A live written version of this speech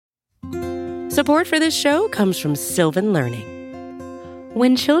Support for this show comes from Sylvan Learning.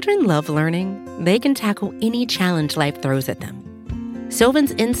 When children love learning, they can tackle any challenge life throws at them.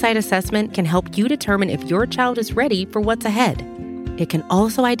 Sylvan's Insight Assessment can help you determine if your child is ready for what's ahead. It can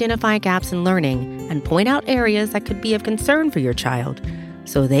also identify gaps in learning and point out areas that could be of concern for your child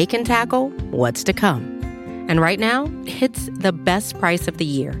so they can tackle what's to come. And right now, it's the best price of the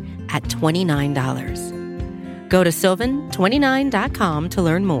year at $29. Go to sylvan29.com to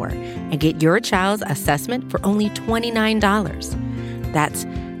learn more and get your child's assessment for only $29. That's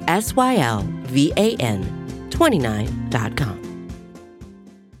SYLVAN 29.com.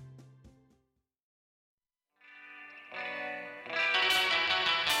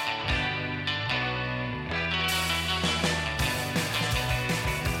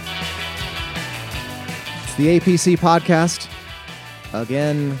 It's the APC podcast.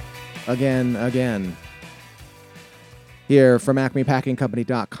 Again. Here from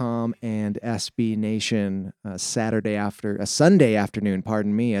AcmePackingCompany.com and SB Nation, Sunday afternoon,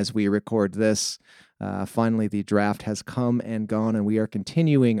 as we record this. Finally, the draft has come and gone, and we are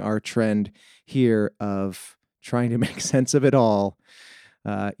continuing our trend here of trying to make sense of it all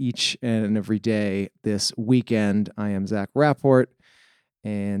each and every day this weekend. I am Zach Rapport,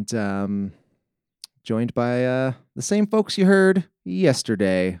 and joined by the same folks you heard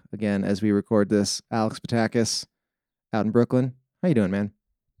yesterday, again, as we record this. Alex Patakis out in Brooklyn. How you doing, man?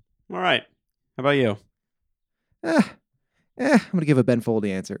 All right. How about you? I'm going to give a Ben Foldy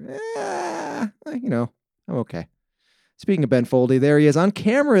answer. I'm okay. Speaking of Ben Foldy, there he is on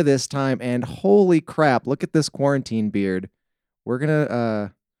camera this time, and holy crap, look at this quarantine beard. We're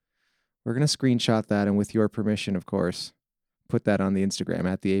gonna screenshot that, and with your permission, of course, put that on the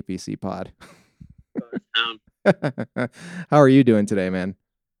Instagram at the APC Pod. How are you doing today, man?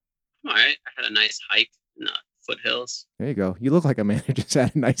 All right. I had a nice hike in the foothills. There you go. You look like a man who just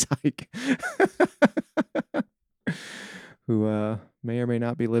had a nice hike. Who may or may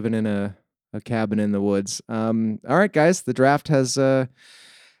not be living in a cabin in the woods. All right, guys. The draft has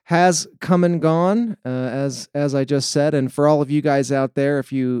come and gone, as I just said. And for all of you guys out there, if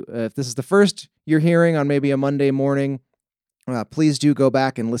this is the first you're hearing on maybe a Monday morning, please do go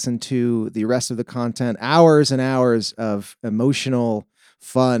back and listen to the rest of the content. Hours and hours of emotional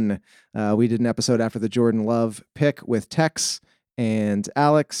fun. We did an episode after the Jordan Love pick with Tex and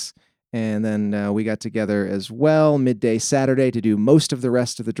Alex, and then we got together as well midday Saturday to do most of the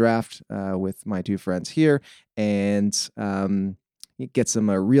rest of the draft with my two friends here, and get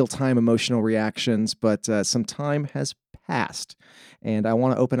some real-time emotional reactions, but some time has passed, and I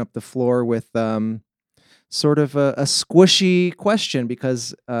want to open up the floor with sort of a squishy question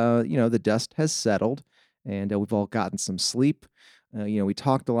because, the dust has settled and we've all gotten some sleep. We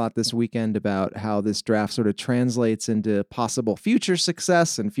talked a lot this weekend about how this draft sort of translates into possible future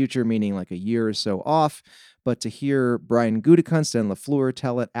success, and future meaning like a year or so off. But to hear Brian Gutekunst and LaFleur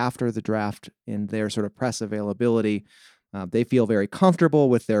tell it after the draft in their sort of press availability, they feel very comfortable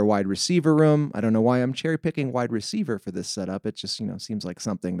with their wide receiver room. I don't know why I'm cherry picking wide receiver for this setup. It just, seems like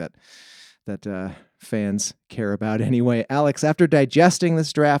something that fans care about anyway. Alex, after digesting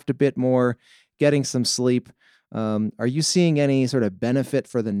this draft a bit more, getting some sleep, are you seeing any sort of benefit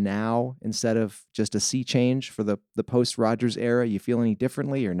for the now instead of just a sea change for the post-Rodgers era? You feel any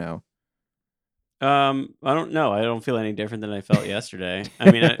differently or no? I don't know. I don't feel any different than I felt yesterday. I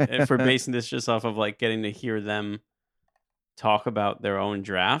mean, if we're basing this just off of like getting to hear them talk about their own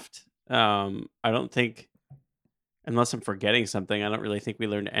draft, I don't think, unless I'm forgetting something, I don't really think we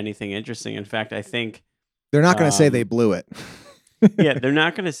learned anything interesting. In fact, I think they're not going to say they blew it. Yeah, they're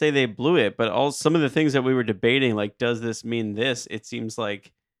not going to say they blew it, but all some of the things that we were debating, like, does this mean this? It seems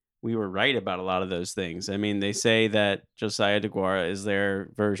like we were right about a lot of those things. I mean, they say that Josiah DeGuara is their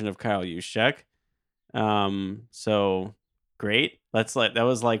version of Kyle Juszczyk. So great. That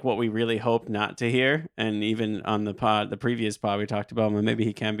was like what we really hoped not to hear. And even on the previous pod, we talked about him, maybe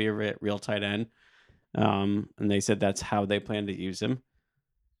he can be a real tight end. And they said that's how they plan to use him.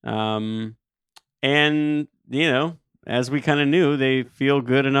 And as we kind of knew, they feel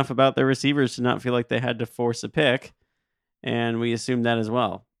good enough about their receivers to not feel like they had to force a pick. And we assumed that as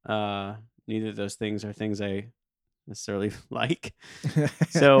well. Neither of those things are things I necessarily like.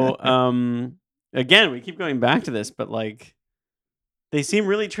 So, again, we keep going back to this, but like, they seem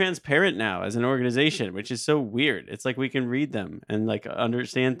really transparent now as an organization, which is so weird. It's like we can read them and like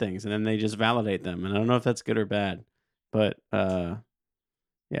understand things, and then they just validate them. And I don't know if that's good or bad, but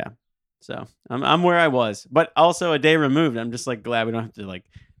yeah. So I'm where I was, but also a day removed. I'm just like glad we don't have to like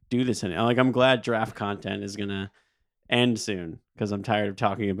do this anymore. Like, I'm glad draft content is gonna end soon because I'm tired of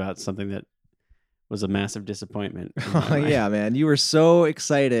talking about something that was a massive disappointment. in my Oh mind. yeah, man, you were so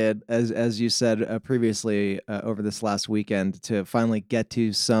excited, as you said previously over this last weekend, to finally get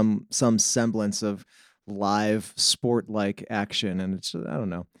to some semblance of live sport like action, and it's, I don't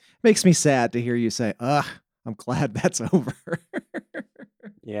know, makes me sad to hear you say, "Ugh, I'm glad that's over."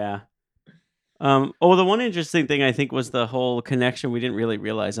 Yeah. The one interesting thing I think was the whole connection we didn't really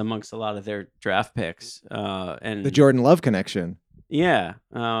realize amongst a lot of their draft picks. The And Jordan Love connection. yeah,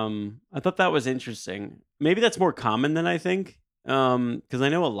 I thought that was interesting. Maybe that's more common than I think. Because I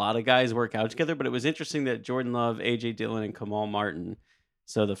know a lot of guys work out together, but it was interesting that Jordan Love, AJ Dillon, and Kamal Martin,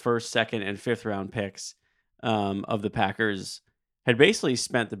 so the first, second, and fifth round picks of the Packers, had basically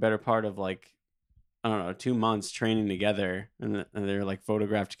spent the better part of like, I don't know, 2 months training together, and they're like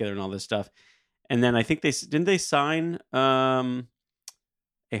photographed together and all this stuff. And then I think didn't they sign a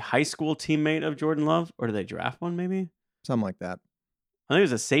high school teammate of Jordan Love, or did they draft one? Maybe Something like that. I think it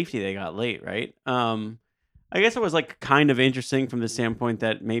was a safety they got late, right? I guess it was like kind of interesting from the standpoint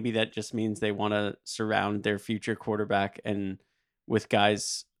that maybe that just means they want to surround their future quarterback and with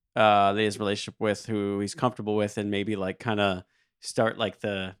guys that he has a relationship with, who he's comfortable with, and maybe like kind of start like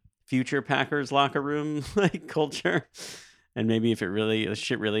the future Packers locker room like culture. And maybe if the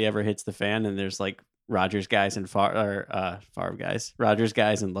shit really ever hits the fan and there's like Rogers guys and Favre guys, Rogers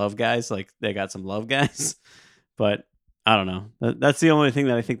guys and Love guys, like they got some Love guys. But I don't know. That's the only thing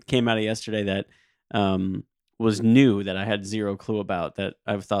that I think came out of yesterday that was new, that I had zero clue about, that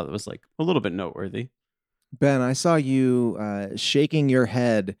I thought was like a little bit noteworthy. Ben, I saw you shaking your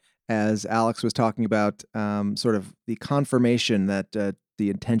head as Alex was talking about sort of the confirmation that the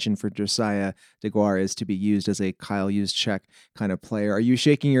intention for Josiah DeGuara is to be used as a Kyle Juszczyk kind of player. Are you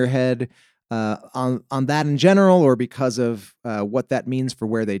shaking your head on that in general, or because of what that means for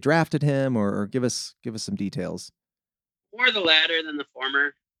where they drafted him, or give us some details? More the latter than the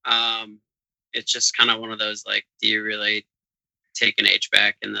former. It's just kind of one of those, like, do you really take an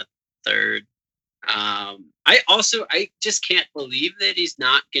H-back in the third? I just can't believe that he's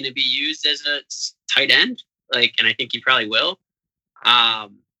not going to be used as a tight end. Like, and I think he probably will. But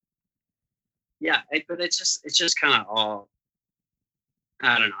it's just kind of all,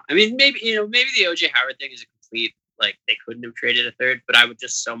 I don't know. I mean, maybe the OJ Howard thing is a complete, like, they couldn't have traded a third, but I would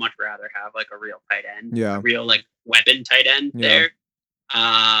just so much rather have like a real tight end, Yeah. a real like weapon tight end there.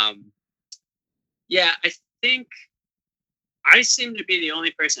 I think I seem to be the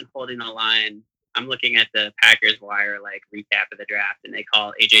only person holding the line. I'm looking at the Packers Wire like recap of the draft, and they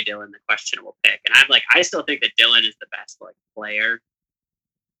call AJ Dillon the questionable pick, and I'm like, I still think that Dillon is the best like player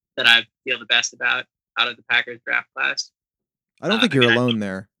that I feel the best about out of the Packers draft class. I don't think you're alone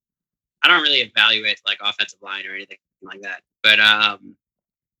there. I don't really evaluate like offensive line or anything like that, but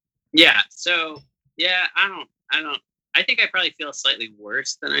I think I probably feel slightly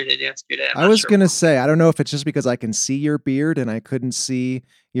worse than I did yesterday. I was going to say, I don't know if it's just because I can see your beard and I couldn't see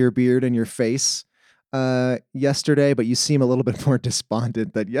your beard and your face yesterday, but you seem a little bit more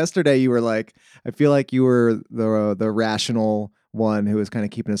despondent. That yesterday you were like, I feel like you were the rational one who was kind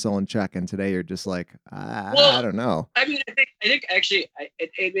of keeping us all in check, and today you're just like, I don't know. I mean, I think actually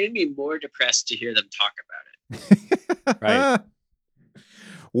it made me more depressed to hear them talk about it. Right.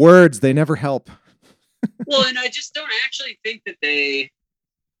 Words, they never help. Well, and I just don't actually think that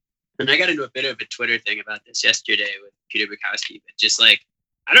and I got into a bit of a Twitter thing about this yesterday with Peter Bukowski, but just like,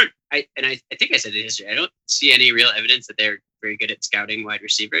 I think I said this yesterday, I don't see any real evidence that they're very good at scouting wide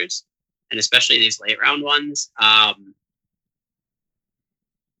receivers, and especially these late round ones.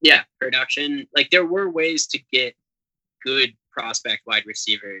 Production. Like, there were ways to get good prospect wide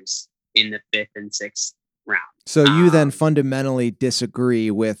receivers in the 5th and 6th round. So you then fundamentally disagree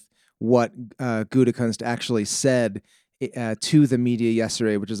with what Gutekunst actually said to the media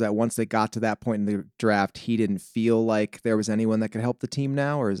yesterday, which is that once they got to that point in the draft, he didn't feel like there was anyone that could help the team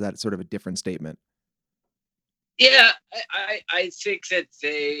now, or is that sort of a different statement? Yeah, I think that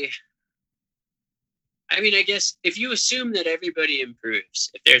I guess if you assume that everybody improves,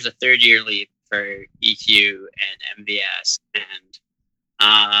 if there's a third-year leap for EQ and MVS, and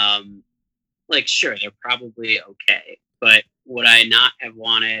sure, they're probably okay. But would I not have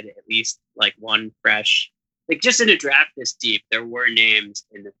wanted at least like one fresh, like, just in a draft this deep, there were names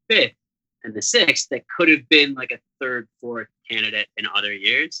in the 5th and the 6th that could have been like a 3rd, 4th candidate in other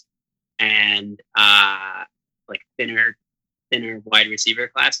years, and like thinner wide receiver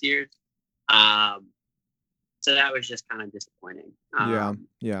class years. So that was just kind of disappointing. Yeah.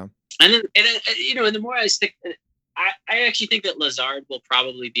 And then and the more I stick, I actually think that Lazard will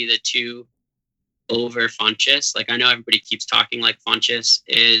probably be the 2 over Funchess. Like, I know everybody keeps talking like Funchess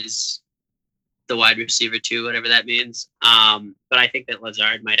is the wide receiver 2, whatever that means. But I think that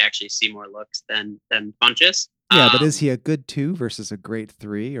Lazard might actually see more looks than Funchess. Yeah, but is he a good 2 versus a great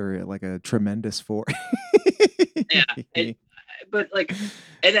 3 or like a tremendous 4? Yeah, but like,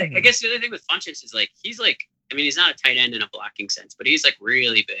 and I guess the other thing with Funchess is like he's not a tight end in a blocking sense, but he's like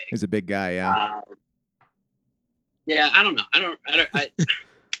really big. He's a big guy, yeah. Yeah, I don't know. I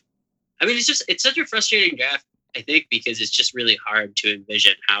mean, it's such a frustrating draft, I think, because it's just really hard to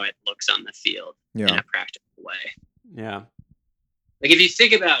envision how it looks on the field in a practical way. Yeah. Like if you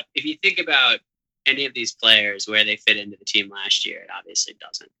think about any of these players where they fit into the team last year, it obviously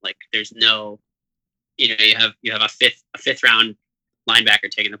doesn't. Like there's no, you have a fifth round linebacker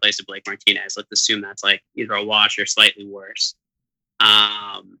taking the place of Blake Martinez. Let's assume that's like either a wash or slightly worse.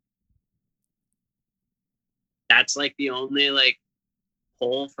 That's like the only like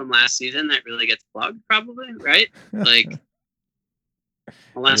hole from last season that really gets plugged, probably, right? Like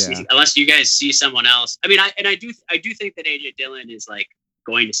unless you guys see someone else. I mean, I do think that AJ Dillon is like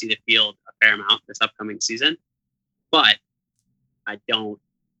going to see the field a fair amount this upcoming season, but I don't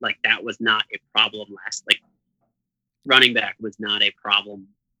like that was not a problem last. Like running back was not a problem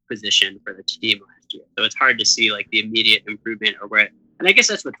position for the team last year, so it's hard to see like the immediate improvement or where. And I guess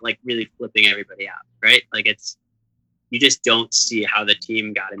that's what's like really flipping everybody out, right? Like you just don't see how the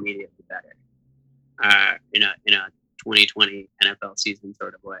team got immediately better in a 2020 NFL season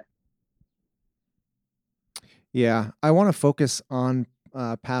sort of way. Yeah, I want to focus on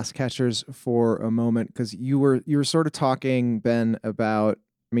pass catchers for a moment because you were sort of talking, Ben, about.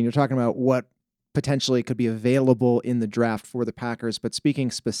 I mean, you're talking about what potentially could be available in the draft for the Packers, but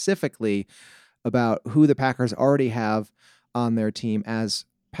speaking specifically about who the Packers already have on their team as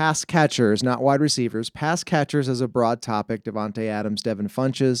pass catchers, not wide receivers. Pass catchers as a broad topic: Devontae Adams, Devin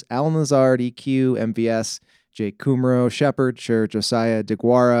Funchess, Alan Lazard, EQ, MVS, Jake Kumro, Shepard, sure, Josiah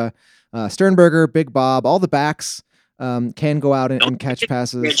DeGuara, Sternberger, Big Bob. All the backs can go out and catch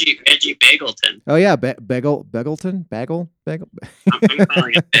passes. Reggie Bagleton. Oh yeah, Bagleton. I'm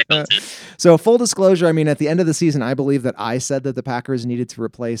calling it Bagleton. So full disclosure, I mean, at the end of the season, I believe that I said that the Packers needed to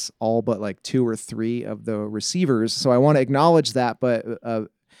replace all but like 2 or 3 of the receivers. So I want to acknowledge that. But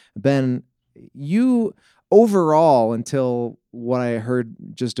Ben, you overall, until what I heard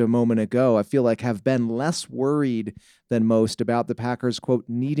just a moment ago, I feel like have been less worried than most about the Packers, quote,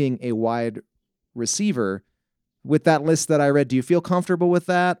 needing a wide receiver. With that list that I read, do you feel comfortable with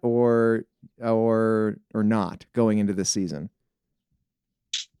that or not going into this season?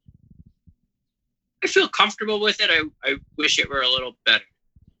 I feel comfortable with it. I wish it were a little better.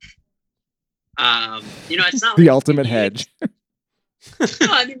 It's not the like ultimate hedge. No,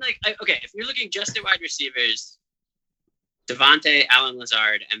 I mean, like, okay, if you're looking just at wide receivers, Devontae, Alan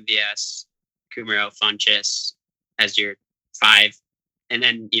Lazard, MVS, Kumaro, Funchess as your 5, and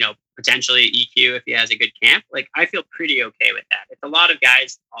then potentially EQ if he has a good camp. Like, I feel pretty okay with that. It's a lot of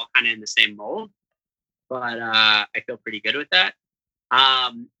guys all kind of in the same mold, but I feel pretty good with that.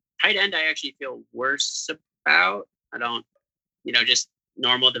 Tight end, I actually feel worse about. I don't, just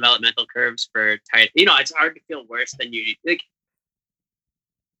normal developmental curves for tight. It's hard to feel worse than you like.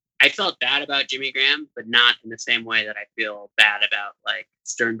 I felt bad about Jimmy Graham, but not in the same way that I feel bad about like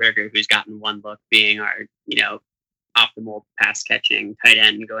Sternberger, who's gotten one look being our, optimal pass catching tight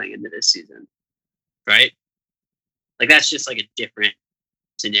end going into this season. Right? Like that's just like a different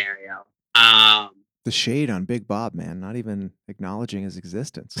scenario. The shade on Big Bob, man, not even acknowledging his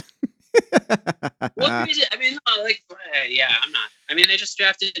existence. What is it? I mean, yeah, I'm not. I mean, they just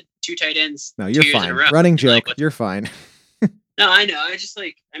drafted 2 tight ends. No, you're 2 years fine. in a row. Running joke. You're fine. No, I know. I just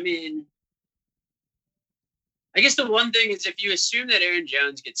I guess the one thing is if you assume that Aaron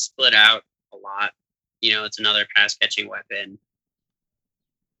Jones gets split out a lot, it's another pass catching weapon.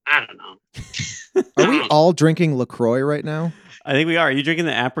 I don't know. Are we all drinking LaCroix right now? I think we are. Are you drinking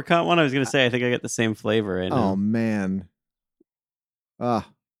the apricot one? I was going to say, I think I get the same flavor right now. Oh, man.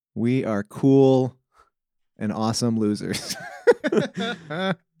 We are cool and awesome losers.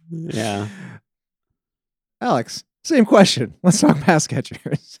 Yeah. Alex, same question. Let's talk pass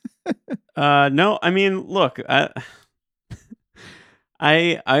catchers. No, I mean, look,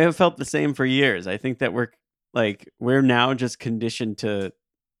 I have felt the same for years. I think that we're now just conditioned to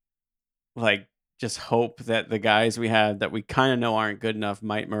like just hope that the guys we have that we kind of know aren't good enough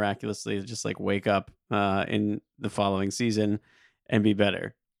might miraculously just like wake up in the following season and be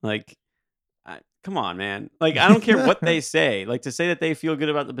better. Like, come on, man. Like, I don't care what they say. Like, to say that they feel good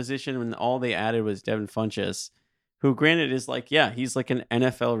about the position when all they added was Devin Funchess, who granted is like, yeah, he's like an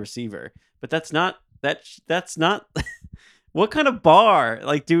NFL receiver, but that's not what kind of bar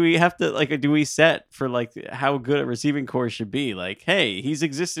like do we have to like do we set for like how good a receiving core should be? Like, hey, he's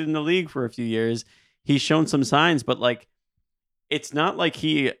existed in the league for a few years. He's shown some signs, but like it's not like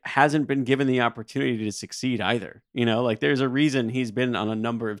he hasn't been given the opportunity to succeed either. You know, like there's a reason he's been on a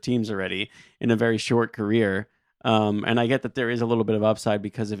number of teams already in a very short career. And I get that there is a little bit of upside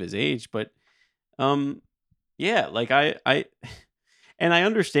because of his age, but yeah, like I and I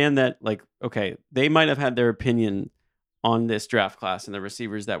understand that like, okay, they might have had their opinion on this draft class and the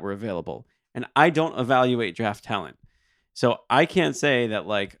receivers that were available. And I don't evaluate draft talent. So I can't say that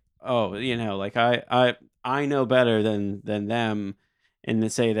like, oh, you know, like I know better than them and to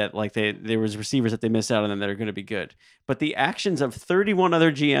say that like there was receivers that they missed out on them that are going to be good. But the actions of 31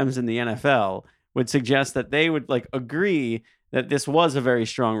 other GMs in the NFL would suggest that they would like agree that this was a very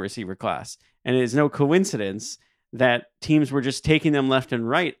strong receiver class. And it is no coincidence that teams were just taking them left and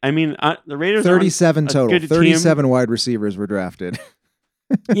right. I mean, the Raiders 37 total. 37 team. wide receivers were drafted.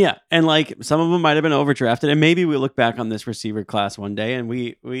 Yeah, and like some of them might have been overdrafted, and maybe we look back on this receiver class one day and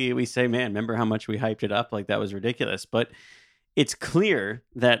we say, man, remember how much we hyped it up? Like that was ridiculous. But it's clear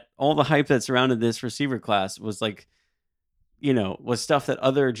that all the hype that surrounded this receiver class was like, you know, was stuff that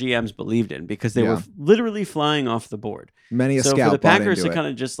other GMs believed in because they were literally flying off the board. Many a so scout for the Packers into to it. kind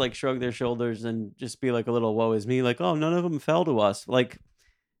of just like shrug their shoulders and just be like a little woe is me, like, oh, none of them fell to us. Like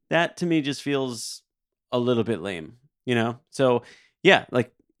that to me just feels a little bit lame, you know? So yeah,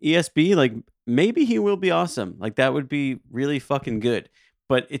 like ESB, like maybe he will be awesome. Like that would be really fucking good.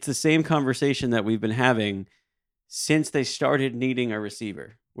 But it's the same conversation that we've been having since they started needing a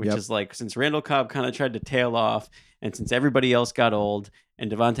receiver, which is like since Randall Cobb kind of tried to tail off and since everybody else got old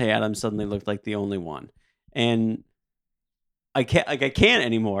and Devontae Adams suddenly looked like the only one. And I can't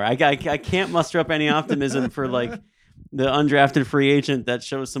anymore. I can't muster up any optimism for like the undrafted free agent that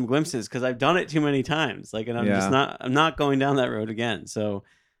shows some glimpses because I've done it too many times. Like, and I'm not going down that road again. So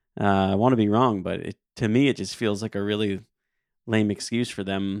I want to be wrong, but to me, it just feels like a really lame excuse for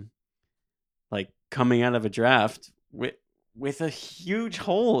them, like coming out of a draft with a huge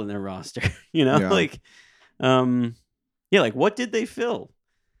hole in their roster. You know, like, like what did they fill?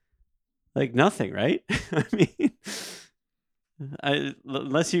 Like nothing, right? I mean,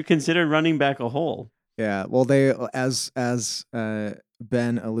 unless you consider running back a hole. Yeah, well, they as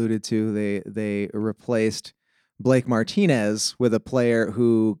Ben alluded to, they replaced Blake Martinez with a player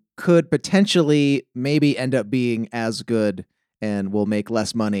who could potentially maybe end up being as good and will make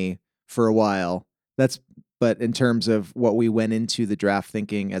less money for a while. But in terms of what we went into the draft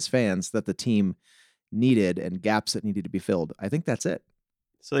thinking as fans that the team needed and gaps that needed to be filled, I think that's it.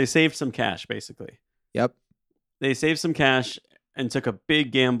 So they saved some cash, basically. Yep. They saved some cash and took a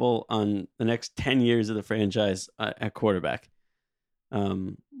big gamble on the next 10 years of the franchise at quarterback,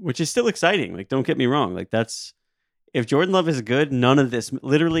 which is still exciting. Like, don't get me wrong. Like, that's if Jordan Love is good, none of this,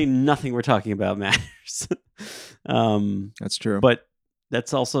 literally nothing we're talking about matters. That's true. But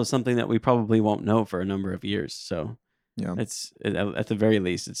that's also something that we probably won't know for a number of years. So yeah, it's at the very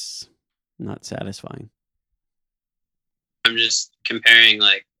least, it's not satisfying. I'm just comparing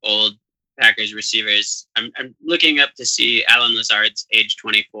like old Packers receivers. I'm looking up to see Alan Lazard's age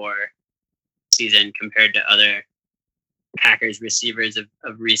 24 season compared to other Packers receivers of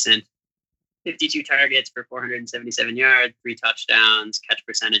recent. 52 targets for 477 yards, 3 touchdowns, catch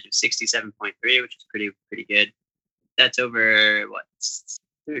percentage of 67.3, which is pretty good. That's over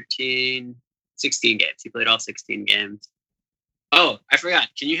 16 games. He played all 16 games. Oh, I forgot.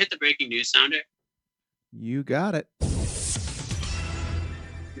 Can you hit the breaking news sounder? You got it.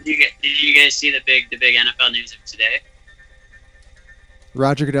 Did you guys see the big NFL news of today?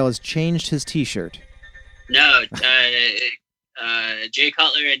 Roger Goodell has changed his T-shirt. No, Jay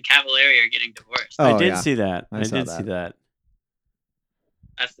Cutler and Cavallari are getting divorced. I did see that. I did see that.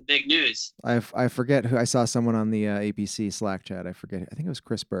 That's the big news. I forget who I saw someone on the APC Slack chat. I forget. I think it was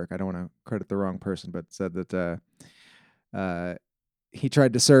Chris Burke. I don't want to credit the wrong person, but said that he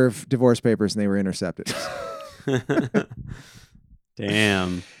tried to serve divorce papers and they were intercepted.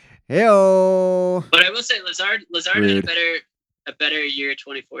 Damn. Heyo. But I will say Lazard had a better year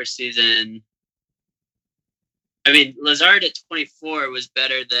 24 season. I mean, Lazard at 24 was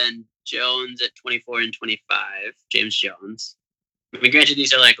better than Jones at 24 and 25. James Jones. I mean, granted,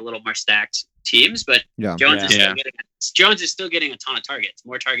 these are like a little more stacked teams, but Jones is still getting a ton of targets,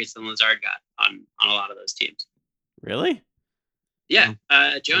 more targets than Lazard got on a lot of those teams. Really? Yeah.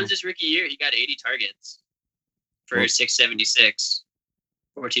 Jones's rookie year, he got 80 targets for 676,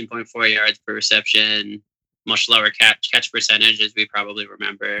 14.4 yards per reception, much lower catch percentage, as we probably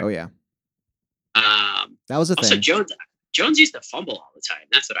remember. Oh yeah. That was a also, thing. Jones used to fumble all the time.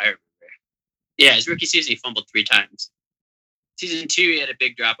 That's what I remember. Yeah, his rookie season he fumbled 3 times. Season 2, he had a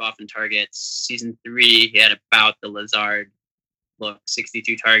big drop off in targets. Season 3, he had about the Lazard look: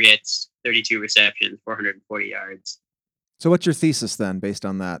 62 targets, 32 receptions, 440 yards. So what's your thesis then, based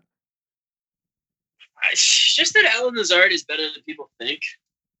on that? It's just that Alan Lazard is better than people think,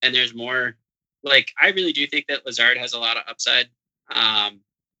 and there's more. Like, I really do think that Lazard has a lot of upside.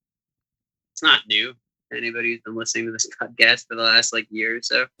 It's not new to anybody who's been listening to this podcast for the last year or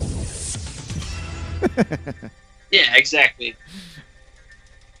so. Yeah, exactly.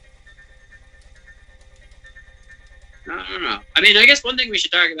 I don't know. I mean, I guess one thing we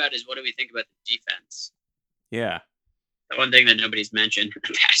should talk about is, what do we think about the defense? Yeah. The one thing that nobody's mentioned in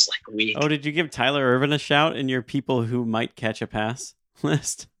the past week. Oh, did you give Tyler Irvin a shout in your people who might catch a pass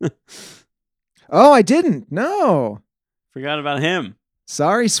list? Oh, I didn't. No. Forgot about him.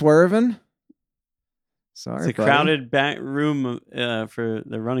 Sorry, Swervin. Sorry, it's a crowded back room for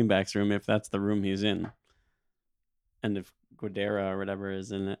the running backs room, if that's the room he's in. And if Guadera or whatever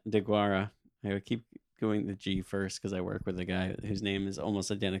is in it, DeGuara. I would keep going the G first because I work with a guy whose name is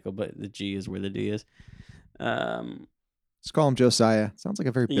almost identical, but the G is where the D is. Let's call him Josiah. Sounds like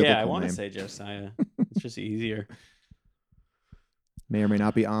a very biblical name. Yeah, I want to say Josiah. It's just easier. May or may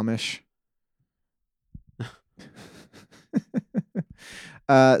not be Amish.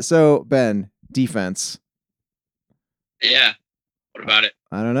 So, Ben, defense. Yeah. What about it?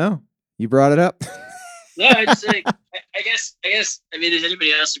 I don't know. You brought it up. No, I just I guess. I mean, is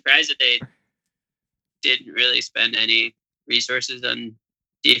anybody else surprised that they didn't really spend any resources on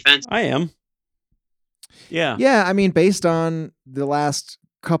defense? I am. Yeah. Yeah, I mean, based on the last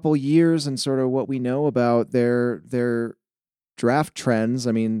couple years and sort of what we know about their draft trends,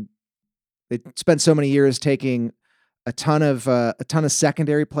 I mean, they spent so many years taking a ton of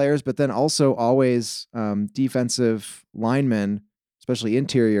secondary players, but then also always defensive linemen, especially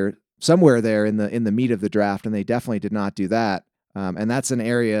interior, somewhere there in the meat of the draft, and they definitely did not do that. And that's an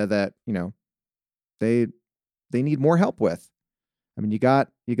area that they need more help with. I mean, you got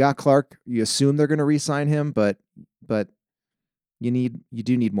Clark. You assume they're going to re-sign him, but you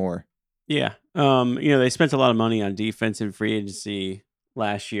do need more. Yeah. They spent a lot of money on defense in free agency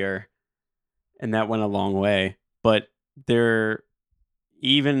last year, and that went a long way. But they're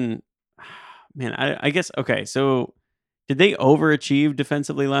even, man, I guess, okay, so did they overachieve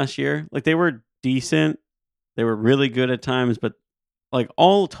defensively last year? They were decent. They were really good at times, but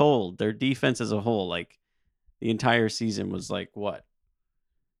all told, their defense as a whole, the entire season was what?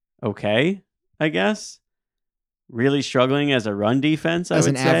 Okay, I guess. Really struggling as a run defense, I would say.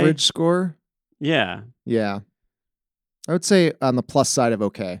 As an average score? Yeah. Yeah. I would say on the plus side of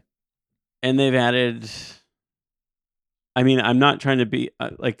okay. And they've added, I mean, I'm not trying to be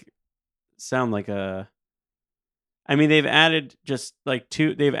sound like a, I mean, they've added just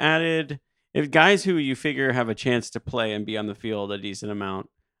they've added, if guys who you figure have a chance to play and be on the field a decent amount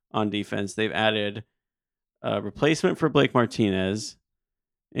on defense, they've added a replacement for Blake Martinez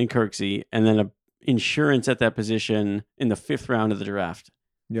in Kirksey, and then a insurance at that position in the 5th round of the draft.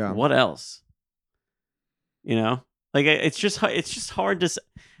 Yeah. What else? It's just hard to.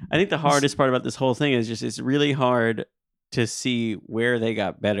 I think the hardest part about this whole thing is just it's really hard to see where they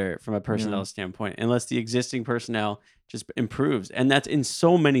got better from a personnel standpoint, unless the existing personnel just improves, and that's in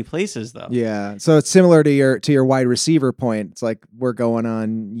so many places, though. Yeah, so it's similar to your wide receiver point. It's like we're going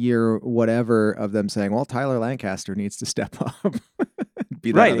on year whatever of them saying, "Well, Tyler Lancaster needs to step up."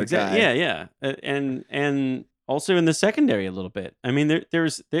 Be that right, other exactly. guy. Yeah, and also in the secondary a little bit. I mean,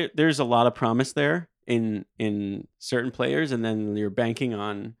 there's a lot of promise there in certain players, and then you're banking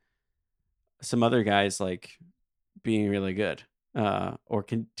on some other guys being really good or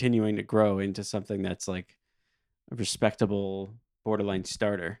continuing to grow into something that's a respectable borderline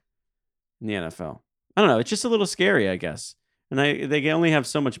starter in the NFL. I don't know. It's just a little scary, I guess. And they only have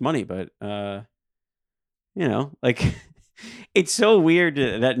so much money, but it's so weird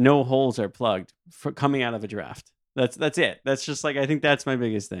that no holes are plugged for coming out of a draft. That's it. That's just I think that's my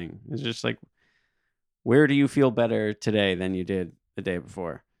biggest thing. It's just where do you feel better today than you did the day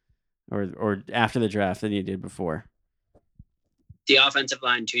before, or after the draft than you did before? The offensive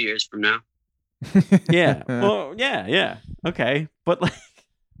line 2 years from now. Yeah. Well, yeah. Okay. But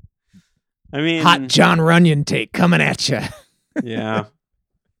I mean, hot John Runyon take coming at you. Yeah.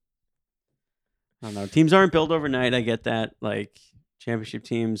 I don't know. Teams aren't built overnight. I get that. Championship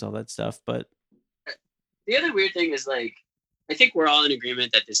teams, all that stuff. But the other weird thing is I think we're all in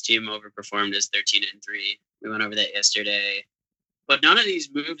agreement that this team overperformed as 13-3. We went over that yesterday. But none of these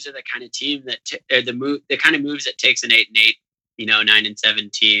moves are the kind of team that the kind of moves that takes an 8-8,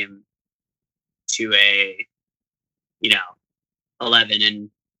 9-7 team to a 11-5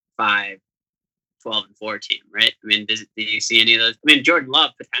 12-4 team, right? I mean, do you see any of those? I mean, Jordan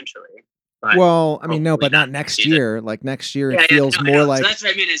Love potentially, but Well, I mean, no, hopefully but not this next season. year. Like next year, Yeah, it feels I more know. like So that's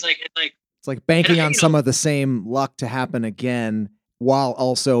what I mean. It's like banking and on some of the same luck to happen again, while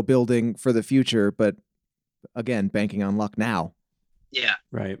also building for the future. But again, banking on luck now. Yeah,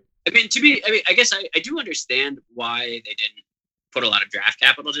 right. I mean, I guess I do understand why they didn't put a lot of draft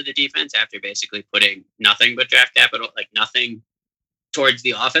capital to the defense after basically putting nothing but draft capital, like nothing towards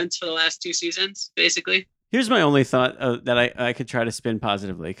the offense for the last 2 seasons, basically. Here's my only thought that I could try to spin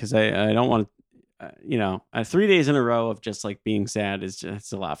positively, because I don't want to, 3 days in a row of just like being sad is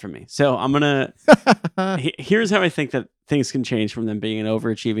just a lot for me. So I'm going to, here's how I think that things can change from them being an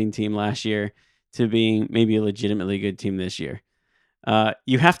overachieving team last year to being maybe a legitimately good team this year.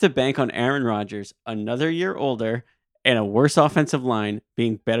 You have to bank on Aaron Rodgers, another year older and a worse offensive line,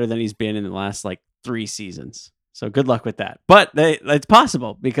 being better than he's been in the last like 3 seasons. So good luck with that. But it's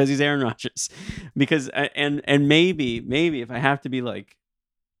possible because he's Aaron Rodgers. Because and maybe if I have to be like,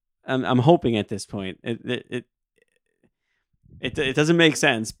 I'm hoping at this point it doesn't make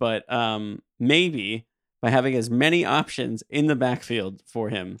sense, but maybe by having as many options in the backfield for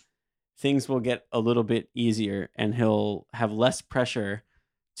him, things will get a little bit easier and he'll have less pressure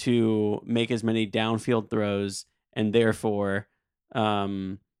to make as many downfield throws, and therefore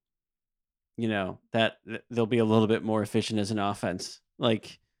that they'll be a little bit more efficient as an offense.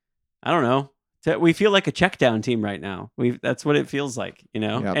 Like, I don't know. We feel like a check down team right now. That's what it feels like,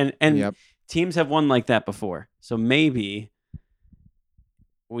 Yep. and Yep. teams have won like that before. So maybe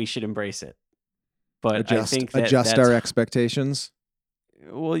we should embrace it. But I think adjust our expectations.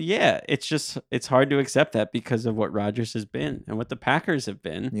 Well, yeah, it's hard to accept that because of what Rodgers has been and what the Packers have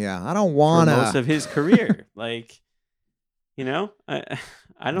been. Yeah, I don't want for most of his career. Like, I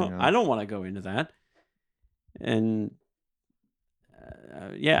don't want to go into that. And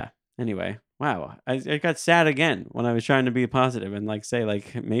yeah. Anyway, wow, I got sad again when I was trying to be positive and like say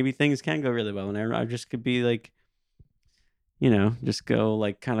like maybe things can go really well, and Aaron Rodgers could be like, just go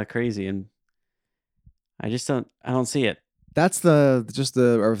like kind of crazy, and I don't see it. That's I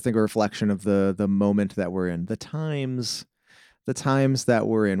think a reflection of the moment that we're in, the times that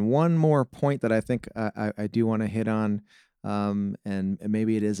we're in. One more point that I think I do want to hit on, and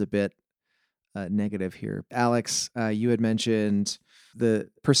maybe it is a bit negative here. Alex, you had mentioned the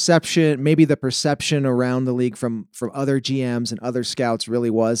perception around the league from other GMs and other scouts really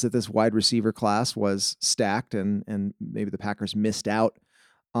was that this wide receiver class was stacked, and maybe the Packers missed out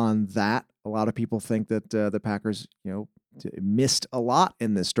on that. A lot of people think that the Packers, missed a lot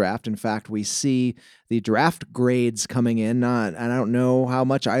in this draft. In fact, we see the draft grades coming in. And I don't know how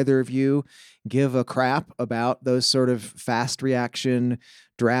much either of you give a crap about those sort of fast reaction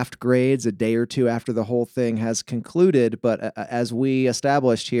draft grades a day or two after the whole thing has concluded. But as we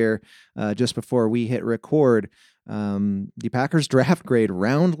established here just before we hit record, the Packers draft grade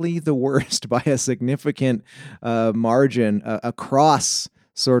roundly the worst by a significant margin across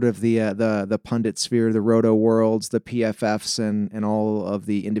sort of the pundit sphere, the Roto Worlds, the PFFs, and all of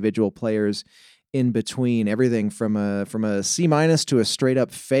the individual players in between. Everything from a C- to a straight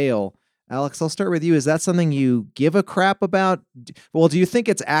up fail. Alex, I'll start with you. Is that something you give a crap about? Well, do you think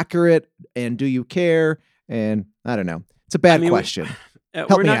it's accurate, and do you care? And I don't know. It's a bad question.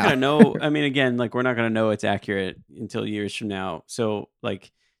 We're not going to know. I mean, again, like we're not going to know it's accurate until years from now. So,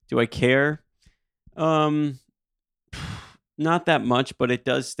 like, do I care? Not that much, but it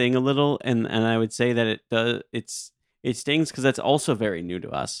does sting a little, and I would say that it stings because that's also very new to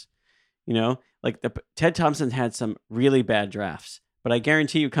us. Like Ted Thompson had some really bad drafts, but I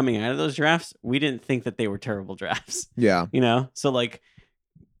guarantee you, coming out of those drafts, we didn't think that they were terrible drafts. Yeah, So like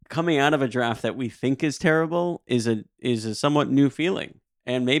coming out of a draft that we think is terrible is a somewhat new feeling,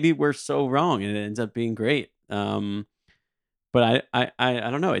 and maybe we're so wrong, and it ends up being great. But I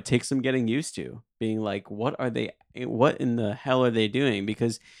don't know. It takes some getting used to being like, what in the hell are they doing?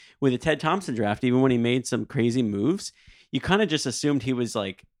 Because with the Ted Thompson draft, even when he made some crazy moves, you kind of just assumed he was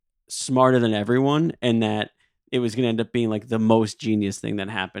like smarter than everyone, and that it was going to end up being like the most genius thing that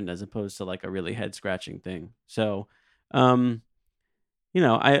happened, as opposed to like a really head scratching thing. So, I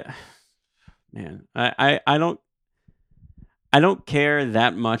don't care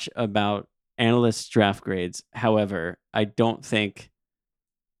that much about analysts' draft grades. However, I don't think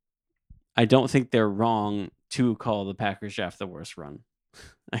they're wrong to call the Packers draft the worst run.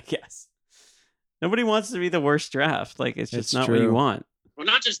 I guess nobody wants to be the worst draft. Like it's just not what you want. Well,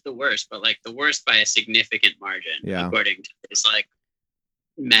 not just the worst, but like the worst by a significant margin, according to this like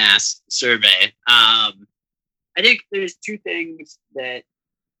mass survey. I think there's two things that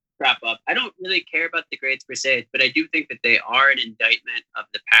wrap up. I don't really care about the grades per se, but I do think that they are an indictment of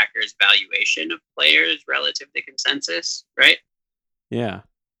the Packers' valuation of players relative to consensus, right? Yeah.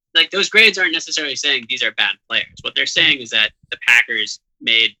 Like those grades aren't necessarily saying these are bad players. What they're saying is that the Packers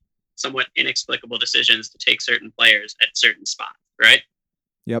made somewhat inexplicable decisions to take certain players at certain spots, right?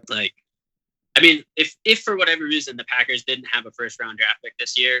 Yep. Like, I mean, if for whatever reason the Packers didn't have a first round draft pick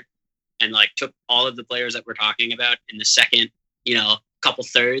this year and like took all of the players that we're talking about in the second, couple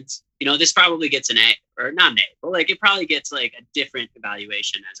thirds, this probably gets an A, or not an A, but like it probably gets like a different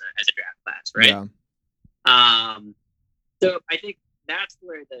evaluation as a draft class, right? Yeah. So I think that's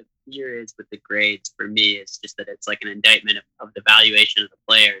where the fear is with the grades for me, is just that it's like an indictment of the valuation of the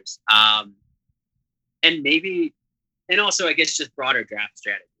players. And also I guess just broader draft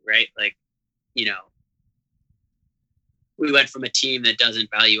strategy, right? Like, we went from a team that doesn't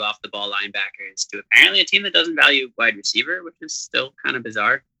value off the ball linebackers to apparently a team that doesn't value wide receiver, which is still kind of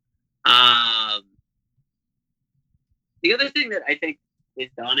bizarre. The other thing that I think is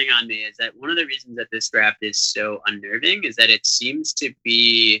dawning on me is that one of the reasons that this draft is so unnerving is that it seems to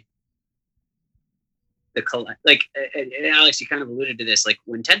be and Alex, you kind of alluded to this, like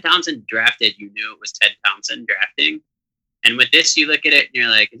when Ted Townsend drafted, you knew it was Ted Townsend drafting. And with this, you look at it and you're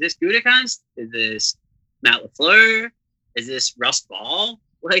like, is this Gutekunst? Is this Matt LaFleur? Is this Russ Ball?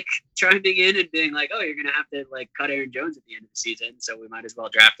 Like chiming in and being like, oh, you're going to have to like cut Aaron Jones at the end of the season, so we might as well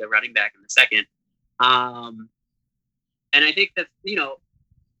draft a running back in the second. And I think that, the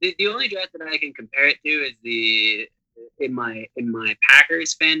only draft that I can compare it to is in my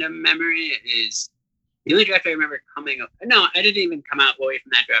Packers fandom memory is the only draft I remember coming up. No, I didn't even come out away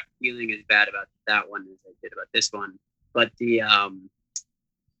from that draft feeling as bad about that one as I did about this one. But the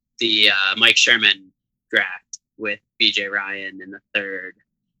Mike Sherman draft with BJ Ryan in the third,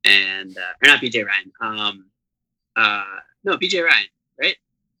 and or not BJ Ryan. No, BJ Ryan, right?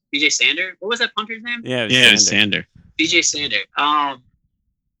 BJ Sander. What was that punter's name? Yeah, Sander. BJ Sander.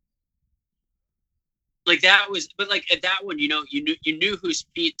 Like that was, but like at that one, you knew whose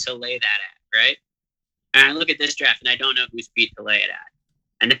feet to lay that at, right? And I look at this draft and I don't know whose feet to lay it at.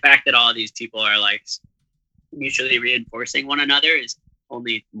 And the fact that all of these people are like mutually reinforcing one another is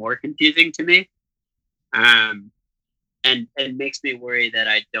only more confusing to me. And makes me worry that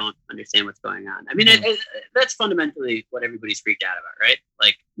I don't understand what's going on. I mean, that's fundamentally what everybody's freaked out about, right?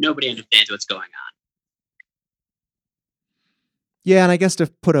 Like nobody understands what's going on. Yeah, and I guess to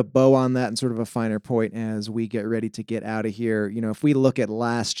put a bow on that and sort of a finer point as we get ready to get out of here, if we look at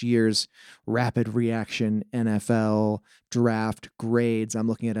last year's rapid reaction NFL draft grades, I'm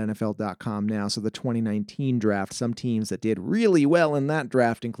looking at NFL.com now. So the 2019 draft, some teams that did really well in that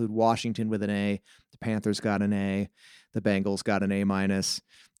draft include Washington with an A, the Panthers got an A, the Bengals got an A-,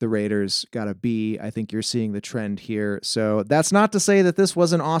 the Raiders got a B. I think you're seeing the trend here. So that's not to say that this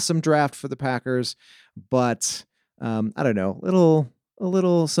was an awesome draft for the Packers, but I don't know, a little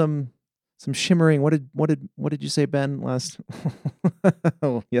some shimmering. What did you say, Ben,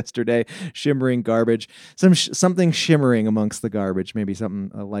 yesterday? Shimmering garbage. Something shimmering amongst the garbage. Maybe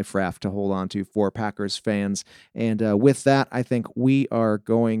something, a life raft to hold on to for Packers fans. And with that, I think we are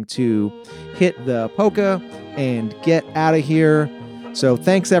going to hit the polka and get out of here. So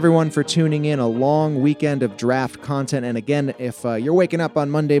thanks everyone for tuning in. A long weekend of draft content. And again, if you're waking up on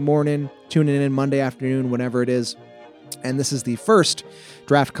Monday morning, tuning in Monday afternoon, whenever it is, and this is the first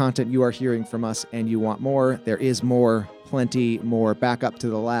draft content you are hearing from us and you want more, there is more, plenty more. Back up to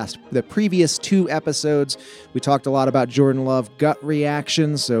the previous 2 episodes, we talked a lot about Jordan Love gut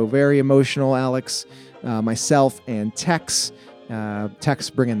reactions, so very emotional, Alex, myself, and Tex. Tex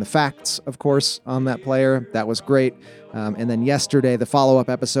bringing the facts, of course, on that player. That was great. And then yesterday, the follow-up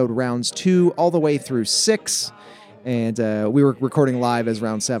episode, rounds 2 all the way through 6. And we were recording live as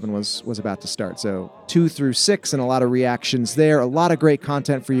round 7 was about to start. So 2 through 6 and a lot of reactions there. A lot of great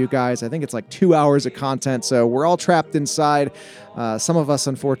content for you guys. I think it's like 2 hours of content. So we're all trapped inside. Some of us,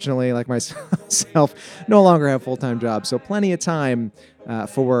 unfortunately, like myself, no longer have full-time jobs. So plenty of time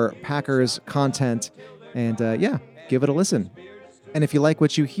for Packers content. And give it a listen. And if you like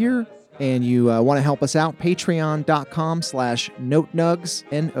what you hear and you want to help us out, patreon.com/notenugs,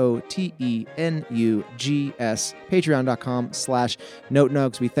 NOTENUGS,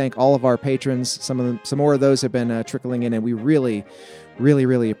 patreon.com/notenugs. We thank all of our patrons. Some more of those have been trickling in, and we really, really,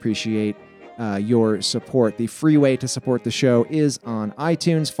 really appreciate your support. The free way to support the show is on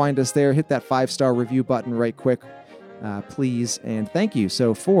iTunes. Find us there. Hit that 5-star review button right quick, please, and thank you.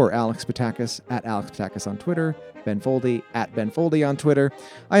 So for Alex Patakis, at Alex Patakis on Twitter, Ben Foldy, at Ben Foldy on Twitter,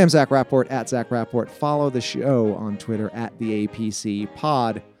 I am Zach Rapport, at Zach Rapport. Follow the show on Twitter, at the APC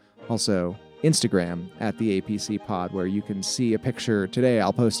Pod. Also, Instagram at the APC Pod, where you can see a picture today.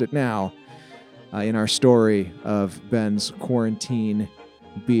 I'll post it now in our story of Ben's quarantine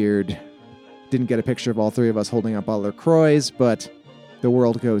beard. Didn't get a picture of all three of us holding up our LaCroix, but the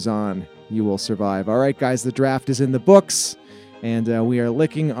world goes on. You will survive. All right, guys, the draft is in the books, and we are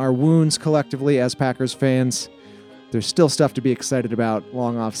licking our wounds collectively as Packers fans. There's still stuff to be excited about.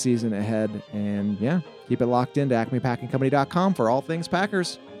 Long off season ahead. And yeah, keep it locked into acmepackingcompany.com for all things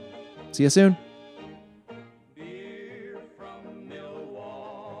Packers. See you soon.